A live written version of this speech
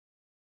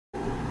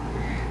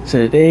So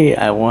today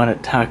I want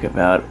to talk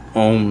about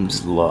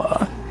Ohm's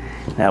law.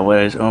 Now, what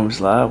is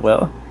Ohm's law?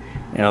 Well,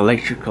 in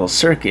electrical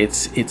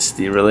circuits, it's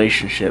the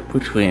relationship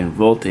between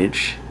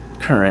voltage,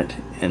 current,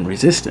 and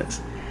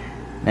resistance.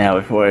 Now,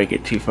 before I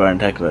get too far and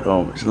talk about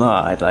Ohm's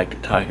law, I'd like to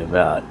talk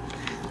about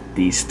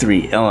these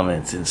three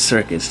elements in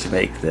circuits to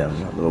make them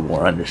a little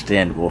more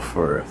understandable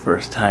for a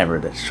first-timer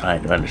that's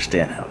trying to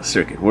understand how a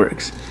circuit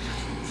works.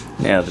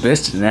 Now, the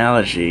best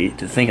analogy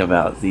to think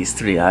about these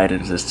three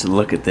items is to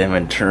look at them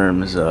in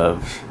terms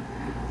of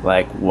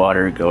like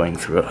water going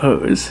through a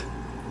hose.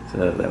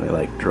 So let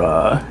me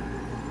draw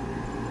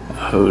a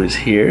hose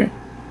here.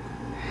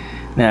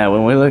 Now,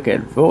 when we look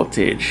at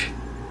voltage,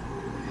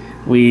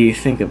 we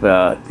think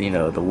about,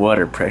 the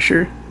water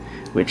pressure,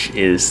 which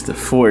is the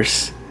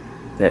force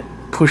that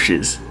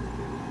pushes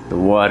the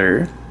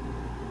water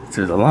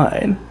through the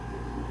line.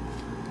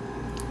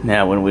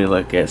 Now, when we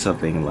look at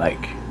something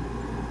like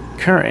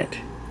current,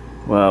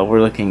 well,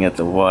 we're looking at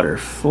the water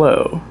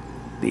flow,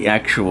 the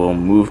actual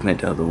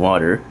movement of the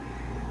water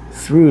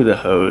through the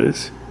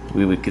hose,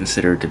 we would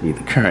consider to be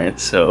the current.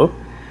 So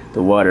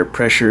the water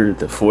pressure,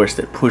 the force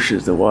that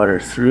pushes the water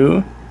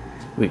through,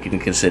 we can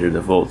consider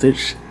the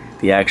voltage.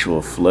 The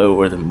actual flow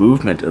or the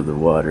movement of the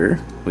water,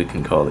 we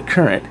can call the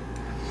current.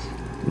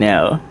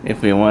 Now,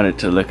 if we wanted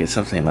to look at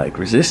something like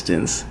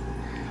resistance,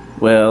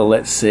 well,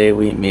 let's say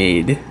we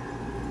made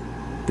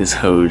this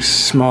hose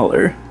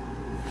smaller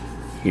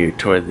here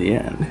toward the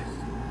end.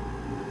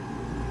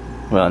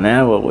 Well,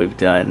 now what we've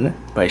done,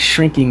 by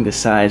shrinking the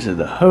size of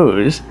the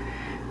hose,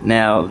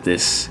 now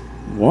this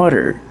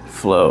water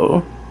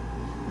flow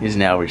is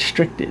now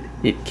restricted.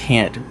 It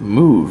can't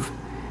move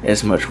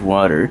as much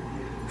water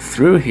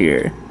through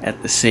here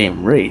at the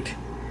same rate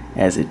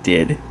as it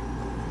did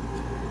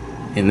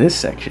in this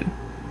section.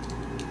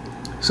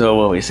 So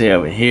what we say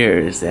over here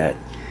is that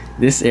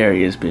this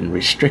area has been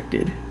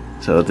restricted.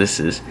 So this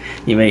is,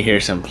 you may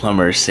hear some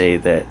plumbers say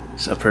that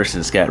a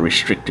person's got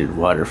restricted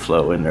water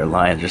flow in their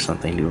lines or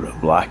something due to a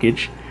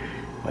blockage.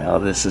 Well,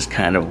 this is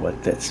kind of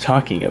what that's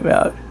talking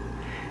about.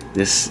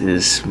 This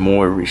is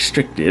more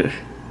restrictive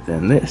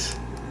than this.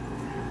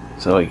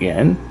 So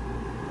again,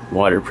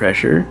 water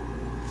pressure,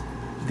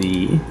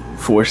 the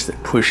force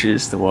that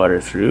pushes the water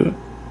through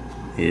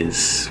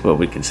is what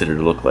we consider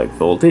to look like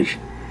voltage.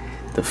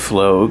 The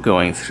flow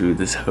going through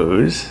this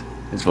hose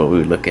is what we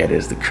would look at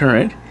as the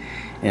current.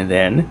 And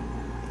then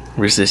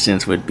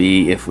resistance would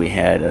be if we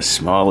had a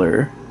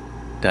smaller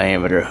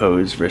diameter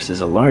hose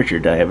versus a larger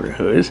diameter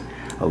hose.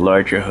 A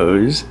larger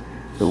hose,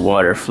 the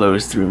water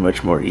flows through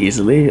much more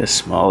easily. A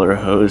smaller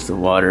hose, the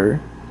water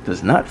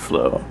does not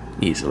flow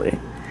easily.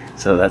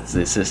 So that's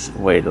this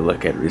way to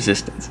look at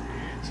resistance.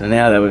 So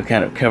now that we've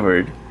kind of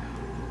covered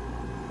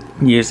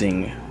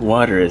using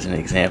water as an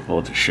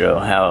example to show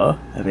how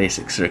a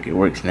basic circuit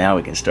works, now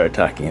we can start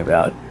talking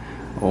about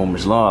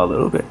Ohm's law a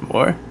little bit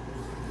more.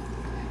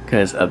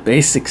 Because a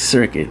basic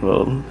circuit,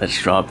 well, let's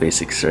draw a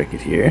basic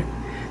circuit here.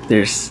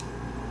 There's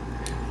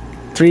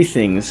three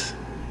things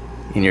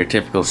in your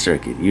typical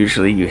circuit.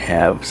 Usually you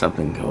have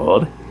something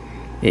called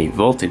a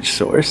voltage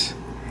source.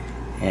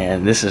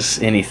 And this is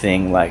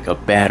anything like a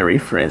battery,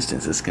 for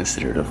instance, is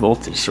considered a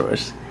voltage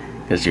source.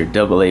 Because your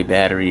AA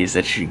batteries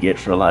that you get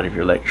for a lot of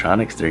your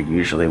electronics, they're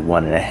usually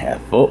 1.5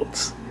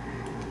 volts.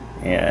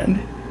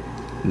 And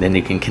then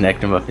you can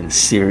connect them up in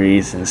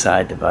series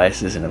inside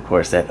devices, and of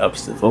course that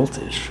ups the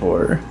voltage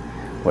for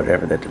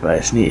whatever that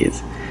device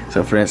needs.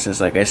 So for instance,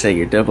 like I say,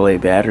 your AA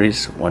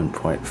batteries,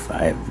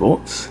 1.5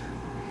 volts.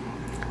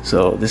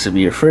 So this would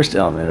be your first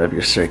element of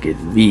your circuit,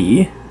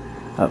 V,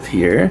 up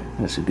here.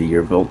 This would be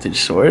your voltage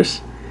source.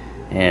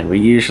 And we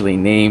usually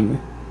name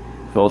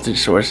voltage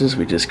sources,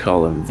 we just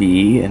call them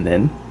V, and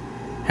then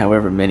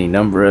however many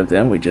number of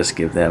them, we just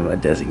give them a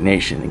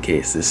designation. In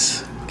case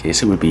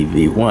it would be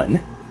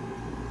V1.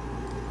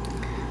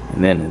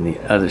 And then in the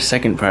other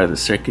second part of the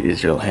circuit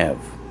is you'll have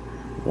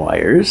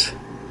wires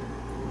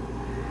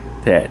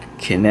that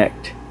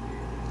connect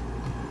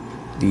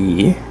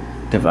the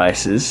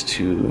devices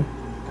to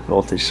the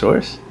voltage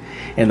source.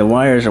 And the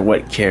wires are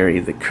what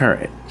carry the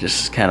current.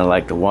 Just kind of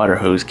like the water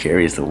hose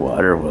carries the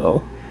water,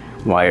 well,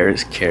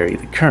 wires carry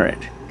the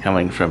current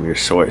coming from your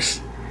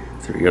source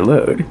through your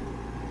load.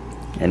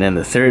 And then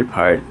the third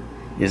part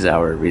is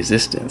our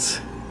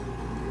resistance.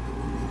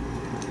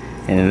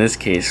 And in this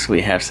case,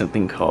 we have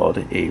something called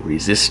a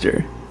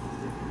resistor,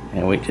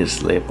 and we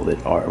just labeled it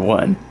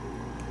R1.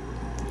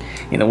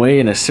 In a way,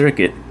 in a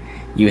circuit,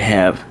 you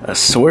have a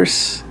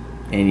source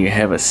and you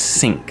have a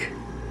sink.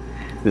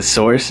 The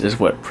source is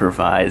what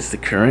provides the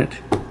current.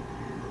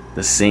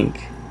 The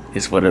sink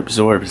is what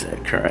absorbs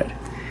that current.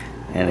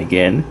 And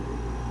again,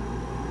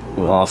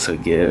 we'll also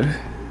give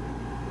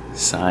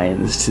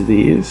signs to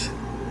these,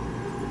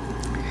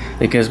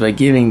 because by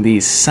giving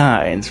these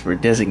signs, we're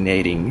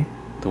designating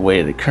the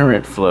way the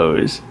current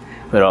flows,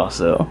 but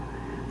also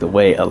the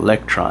way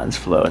electrons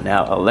flow.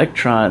 Now,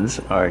 electrons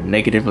are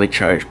negatively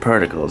charged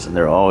particles, and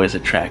they're always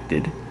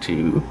attracted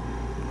to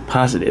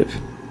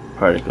positive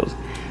particles.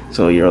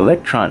 So your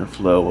electron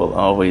flow will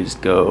always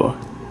go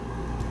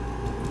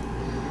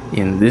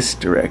in this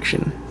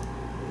direction.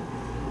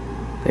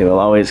 they will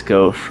always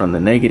go from the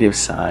negative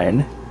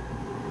sign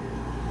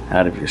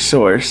out of your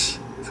source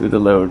through the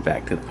load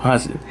back to the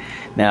positive.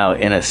 Now,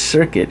 in a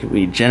circuit,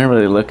 we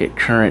generally look at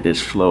current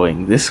as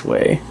flowing this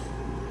way.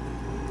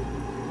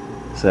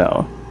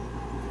 So,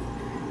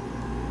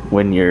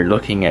 when you're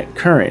looking at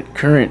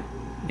current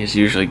is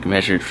usually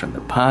measured from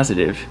the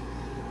positive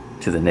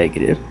to the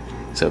negative.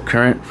 So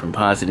current from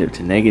positive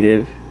to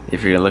negative.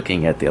 If you're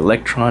looking at the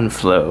electron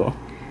flow,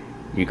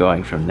 you're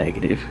going from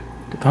negative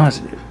to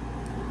positive.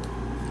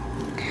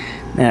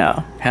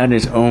 Now, how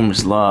does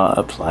Ohm's law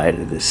apply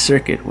to this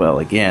circuit? Well,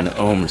 again,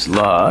 Ohm's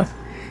law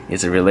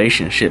is a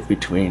relationship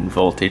between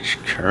voltage,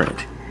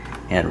 current,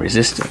 and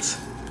resistance.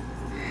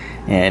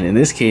 And in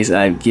this case,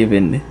 I've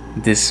given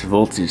this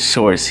voltage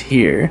source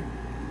here,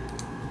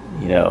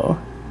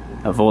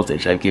 a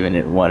voltage. I've given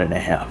it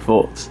 1.5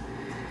 volts.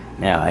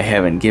 Now, I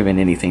haven't given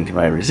anything to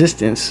my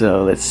resistance,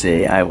 so let's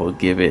say I will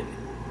give it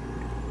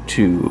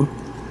 2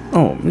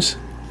 ohms.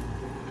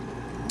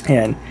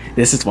 And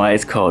this is why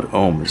it's called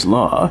Ohm's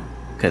law,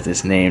 because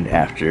it's named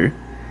after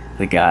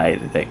the guy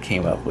that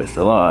came up with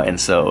the law. And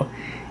so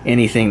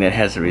anything that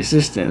has a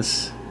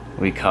resistance,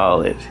 we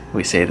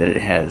say that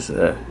it has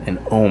an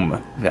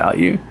ohm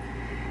value.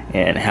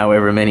 And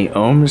however many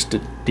ohms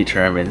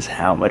determines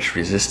how much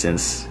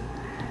resistance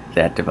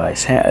that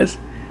device has.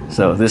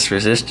 So this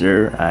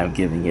resistor, I'm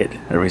giving it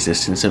a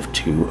resistance of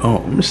 2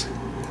 ohms.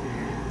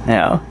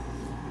 Now,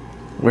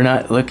 we're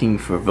not looking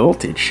for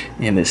voltage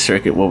in this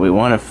circuit. What we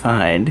want to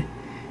find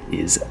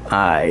is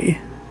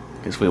I,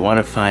 because we want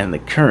to find the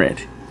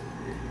current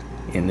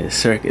in this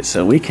circuit.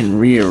 So we can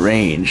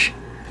rearrange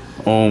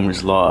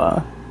Ohm's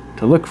law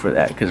to look for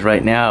that, because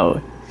right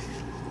now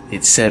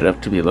it's set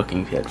up to be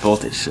looking at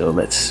voltage. So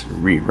let's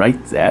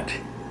rewrite that,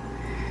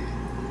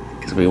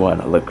 because we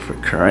want to look for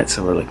current.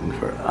 So we're looking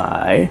for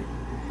I,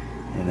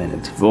 and then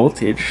it's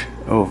voltage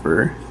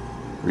over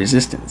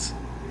resistance.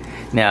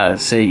 Now,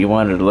 say you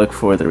wanted to look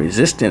for the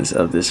resistance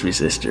of this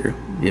resistor.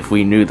 If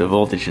we knew the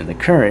voltage and the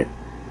current,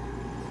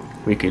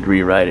 we could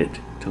rewrite it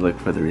to look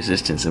for the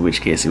resistance, in which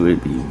case it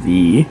would be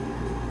V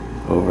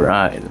over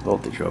I, the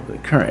voltage over the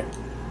current.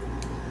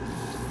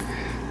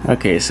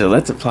 Okay, so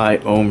let's apply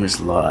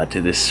Ohm's law to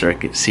this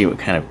circuit, see what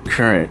kind of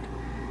current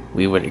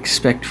we would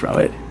expect from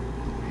it.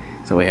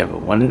 So we have a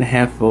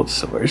 1.5 volt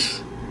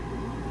source,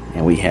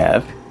 and we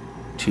have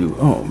 2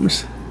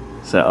 ohms.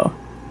 So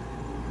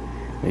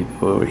we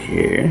go over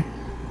here,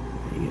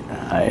 we get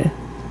I,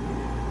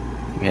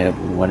 we have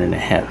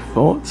 1.5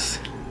 volts,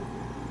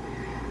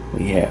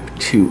 we have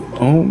 2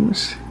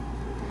 ohms,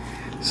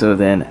 so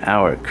then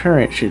our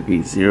current should be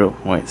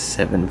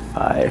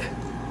 0.75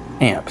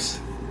 amps.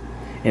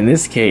 In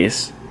this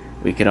case,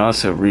 we can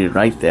also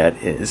rewrite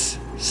that as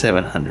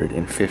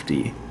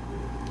 750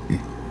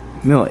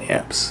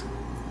 milliamps.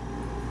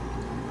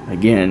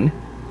 Again,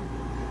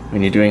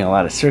 when you're doing a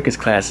lot of circuits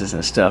classes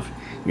and stuff,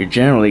 you're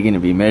generally going to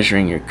be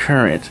measuring your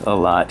current a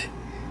lot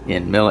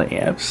in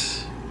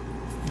milliamps,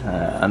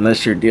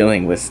 unless you're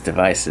dealing with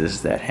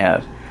devices that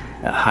have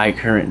a high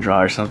current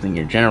draw or something.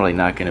 You're generally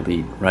not going to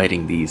be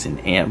writing these in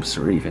amps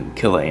or even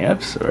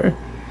kiloamps or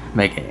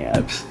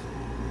megaamps.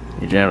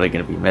 You're generally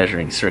going to be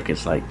measuring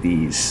circuits like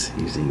these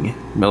using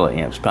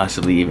milliamps,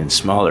 possibly even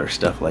smaller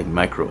stuff like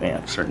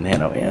microamps or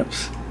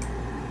nanoamps.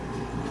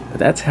 But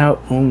that's how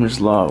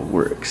Ohm's law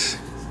works.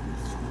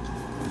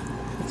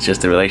 It's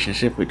just a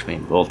relationship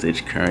between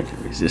voltage, current,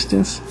 and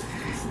resistance.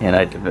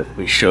 And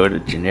we showed a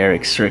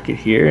generic circuit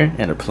here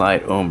and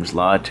applied Ohm's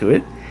law to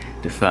it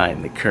to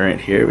find the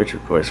current here, which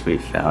of course we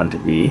found to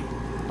be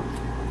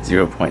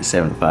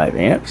 0.75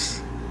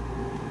 amps.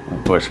 And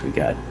of course we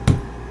got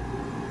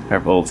our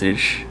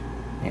voltage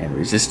and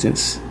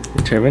resistance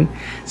determined.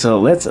 So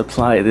let's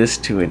apply this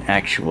to an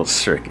actual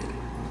circuit.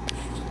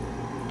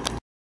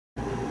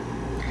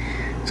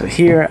 So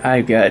here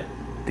I've got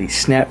the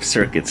snap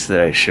circuits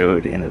that I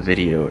showed in a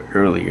video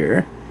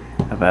earlier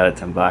about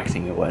its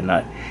unboxing and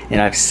whatnot, and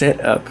I've set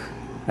up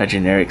a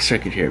generic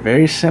circuit here,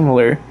 very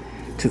similar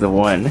to the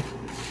one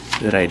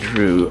that I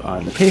drew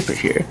on the paper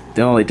here.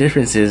 The only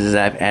difference is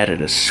I've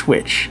added a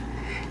switch,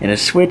 and a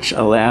switch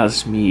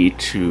allows me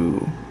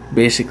to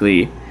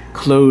basically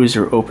close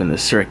or open the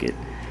circuit.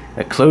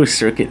 A closed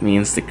circuit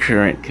means the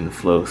current can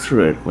flow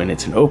through it. When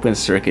it's an open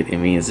circuit, it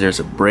means there's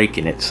a break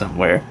in it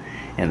somewhere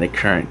and the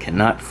current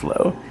cannot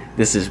flow.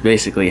 This is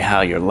basically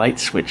how your light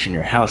switch in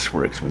your house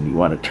works. When you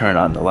want to turn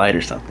on the light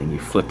or something, you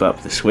flip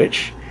up the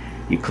switch,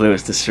 you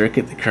close the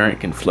circuit, the current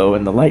can flow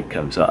and the light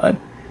comes on.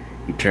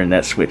 You turn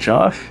that switch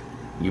off,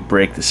 you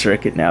break the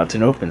circuit, now it's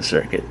an open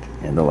circuit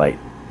and the light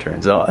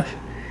turns off.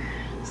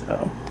 So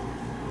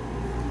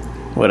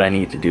what I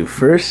need to do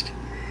first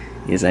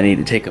is I need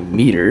to take a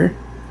meter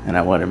and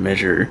I want to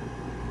measure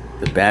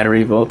the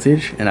battery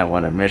voltage and I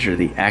want to measure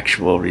the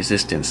actual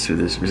resistance through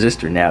this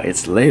resistor. Now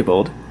it's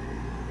labeled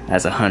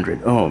as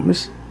 100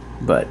 ohms,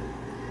 but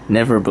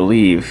never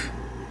believe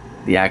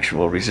the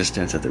actual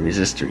resistance of the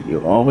resistor.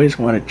 You always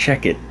want to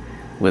check it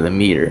with a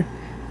meter.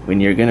 When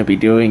you're going to be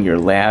doing your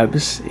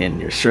labs in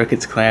your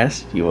circuits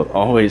class, you will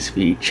always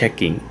be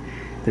checking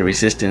the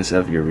resistance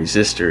of your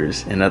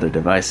resistors and other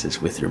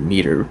devices with your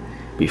meter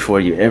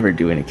before you ever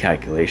do any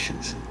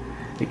calculations,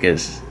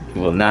 because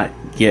you will not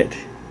get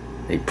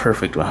a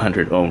perfect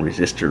 100 ohm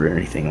resistor or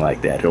anything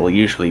like that. It will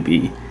usually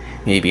be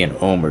maybe an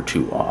ohm or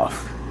two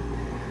off.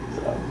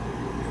 So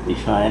let me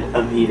find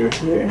a meter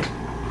here.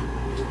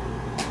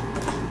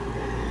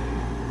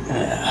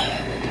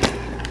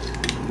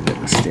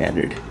 Got the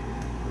standard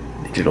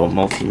digital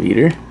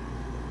multimeter.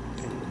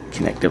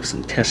 Connect up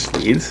some test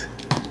leads.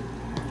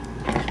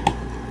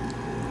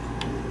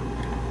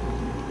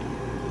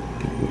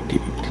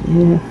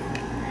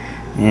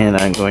 And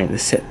I'm going to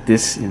set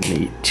this in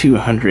the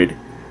 200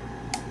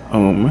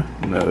 ohm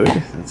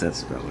mode, since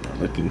that's about what I'm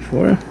looking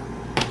for.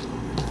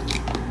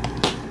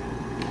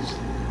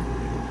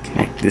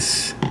 Connect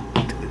this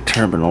to the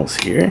terminals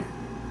here.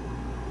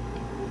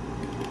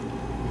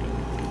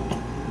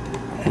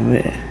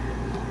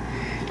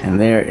 And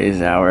there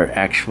is our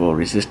actual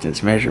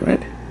resistance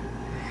measurement.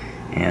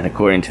 And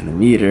according to the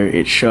meter,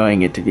 it's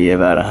showing it to be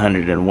about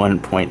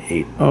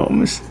 101.8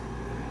 ohms.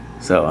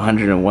 So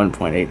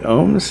 101.8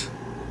 ohms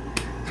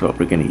is what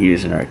we're going to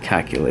use in our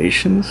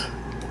calculations.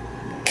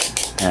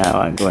 Now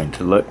I'm going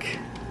to look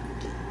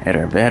at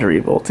our battery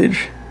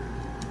voltage.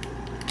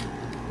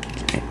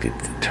 Connect it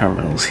to the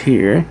terminals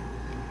here.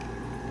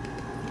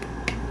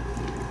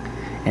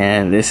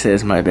 And this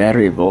says my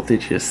battery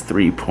voltage is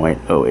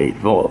 3.08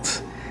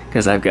 volts,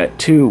 because I've got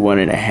two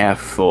 1.5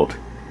 volt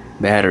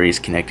batteries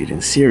connected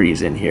in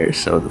series in here,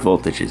 so the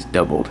voltage is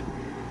doubled.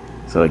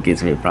 So it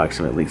gives me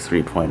approximately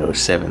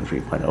 3.07,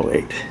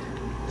 3.08.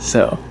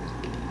 So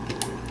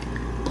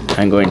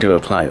I'm going to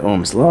apply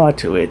Ohm's law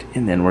to it,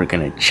 and then we're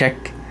going to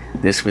check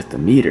this with the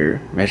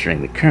meter,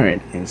 measuring the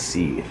current, and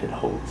see if it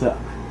holds up.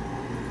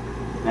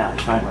 Now I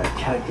find my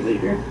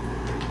calculator.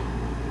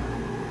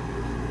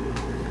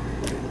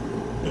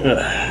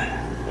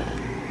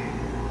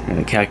 Turn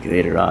the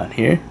calculator on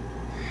here.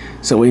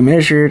 So we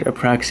measured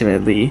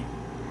approximately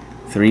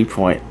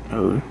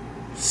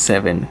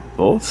 3.07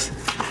 volts.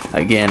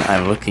 Again,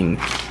 I'm looking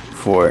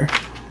for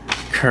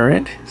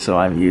current, so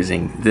I'm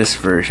using this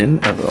version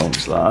of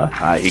Ohm's law,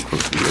 I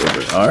equals V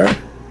over R.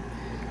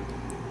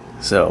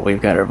 So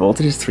we've got our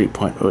voltage is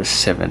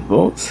 3.07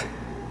 volts.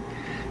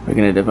 We're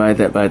going to divide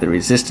that by the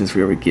resistance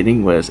we were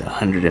getting was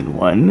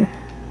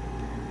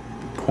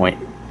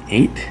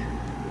 101.8.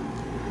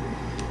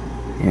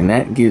 And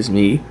that gives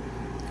me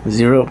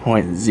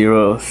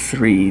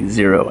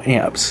 0.030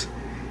 amps,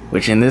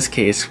 which in this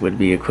case would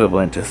be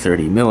equivalent to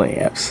 30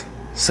 milliamps.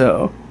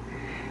 So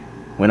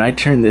when I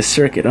turn this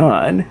circuit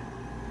on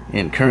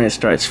and current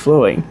starts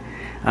flowing,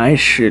 I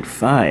should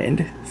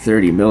find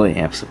 30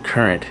 milliamps of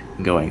current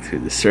going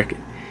through the circuit.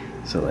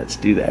 So let's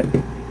do that.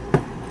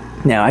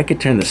 Now I could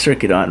turn the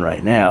circuit on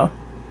right now,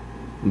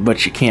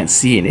 but you can't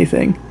see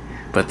anything,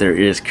 but there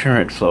is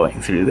current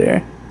flowing through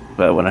there.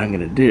 But what I'm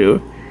going to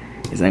do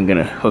is I'm going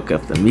to hook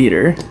up the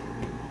meter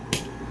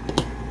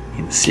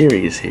in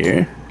series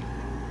here.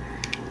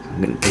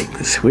 I'm going to take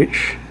the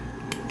switch,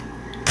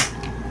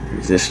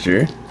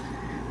 resistor,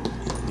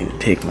 I'm going to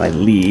take my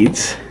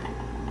leads,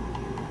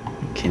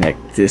 and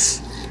connect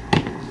this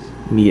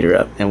meter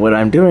up. And what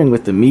I'm doing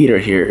with the meter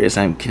here is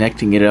I'm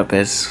connecting it up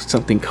as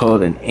something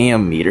called an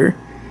ammeter.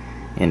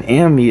 An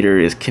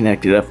ammeter is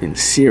connected up in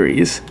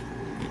series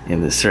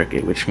in the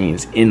circuit, which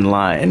means in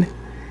line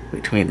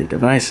between the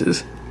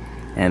devices.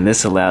 And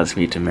this allows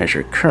me to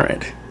measure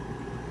current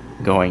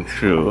going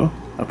through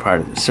a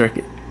part of the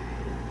circuit.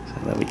 So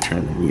let me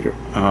turn the meter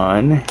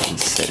on and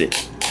set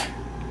it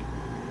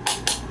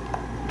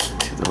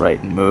to the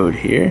right mode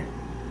here.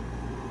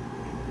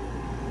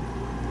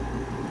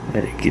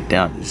 Let it get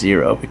down to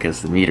 0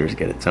 because the meter's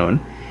got its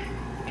own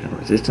internal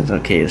resistance.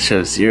 Okay, it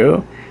shows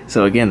 0.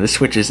 So again, the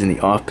switch is in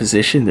the off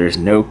position. There's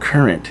no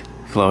current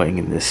flowing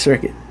in this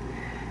circuit.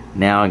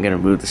 Now I'm going to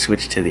move the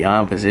switch to the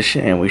on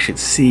position, and we should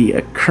see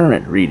a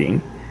current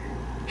reading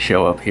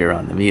show up here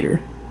on the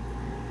meter.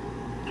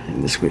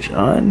 Turning the switch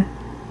on.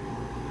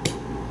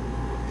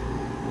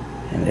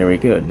 And there we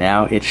go.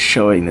 Now it's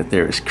showing that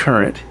there is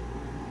current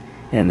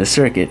in the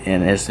circuit,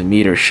 and as the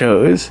meter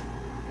shows,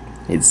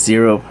 it's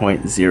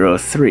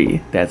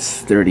 0.03. That's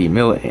 30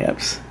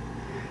 milliamps.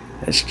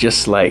 That's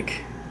just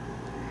like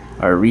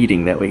our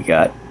reading that we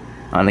got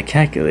on the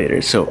calculator.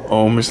 So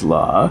Ohm's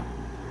law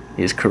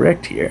is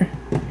correct here,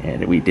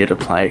 and we did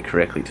apply it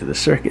correctly to the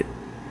circuit.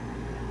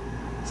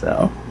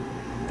 So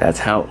that's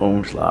how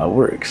Ohm's law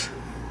works.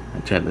 I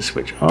turn the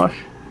switch off,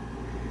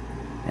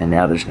 and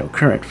now there's no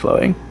current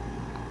flowing.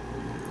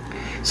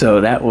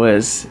 So that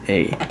was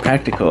a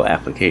practical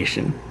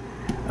application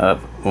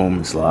of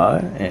Ohm's law,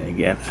 and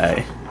again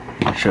I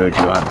showed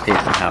you on paper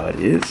how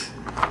it is,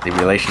 the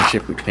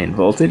relationship between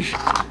voltage,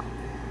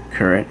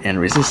 current, and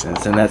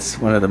resistance. And that's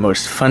one of the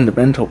most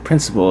fundamental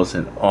principles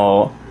in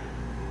all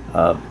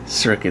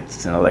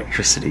circuits and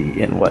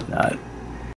electricity and whatnot.